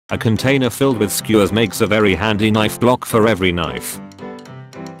A container filled with skewers makes a very handy knife block for every knife.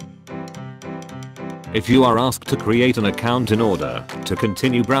 If you are asked to create an account in order to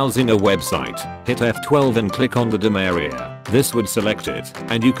continue browsing a website, hit F12 and click on the DOM area. This would select it,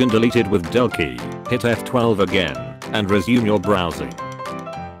 and you can delete it with del key. Hit F12 again, and resume your browsing.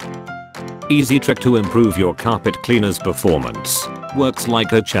 Easy trick to improve your carpet cleaner's performance. Works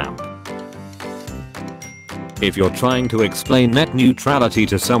like a champ. If you're trying to explain net neutrality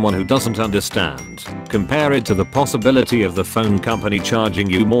to someone who doesn't understand, compare it to the possibility of the phone company charging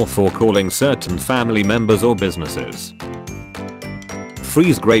you more for calling certain family members or businesses.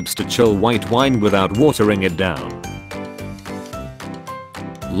 Freeze grapes to chill white wine without watering it down.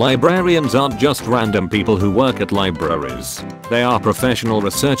 Librarians aren't just random people who work at libraries. They are professional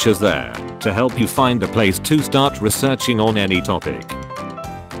researchers there to help you find a place to start researching on any topic.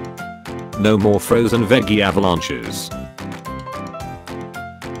 No more frozen veggie avalanches.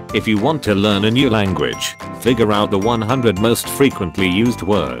 If you want to learn a new language, figure out the 100 most frequently used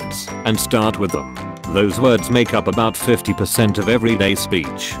words and start with them. Those words make up about 50% of everyday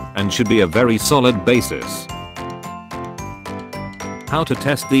speech and should be a very solid basis. How to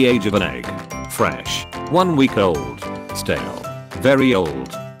test the age of an egg. Fresh, 1 week old, stale, very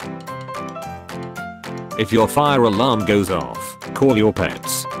old. If your fire alarm goes off, call your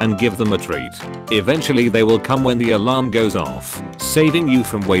pets and give them a treat. Eventually they will come when the alarm goes off, saving you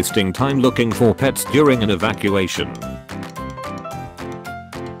from wasting time looking for pets during an evacuation.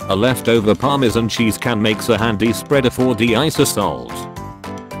 A leftover Parmesan cheese can make a handy spreader for de-icer salt.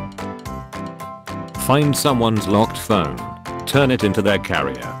 Find someone's locked phone. Turn it into their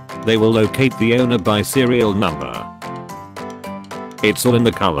carrier. They will locate the owner by serial number. It's all in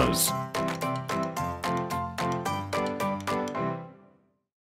the colors.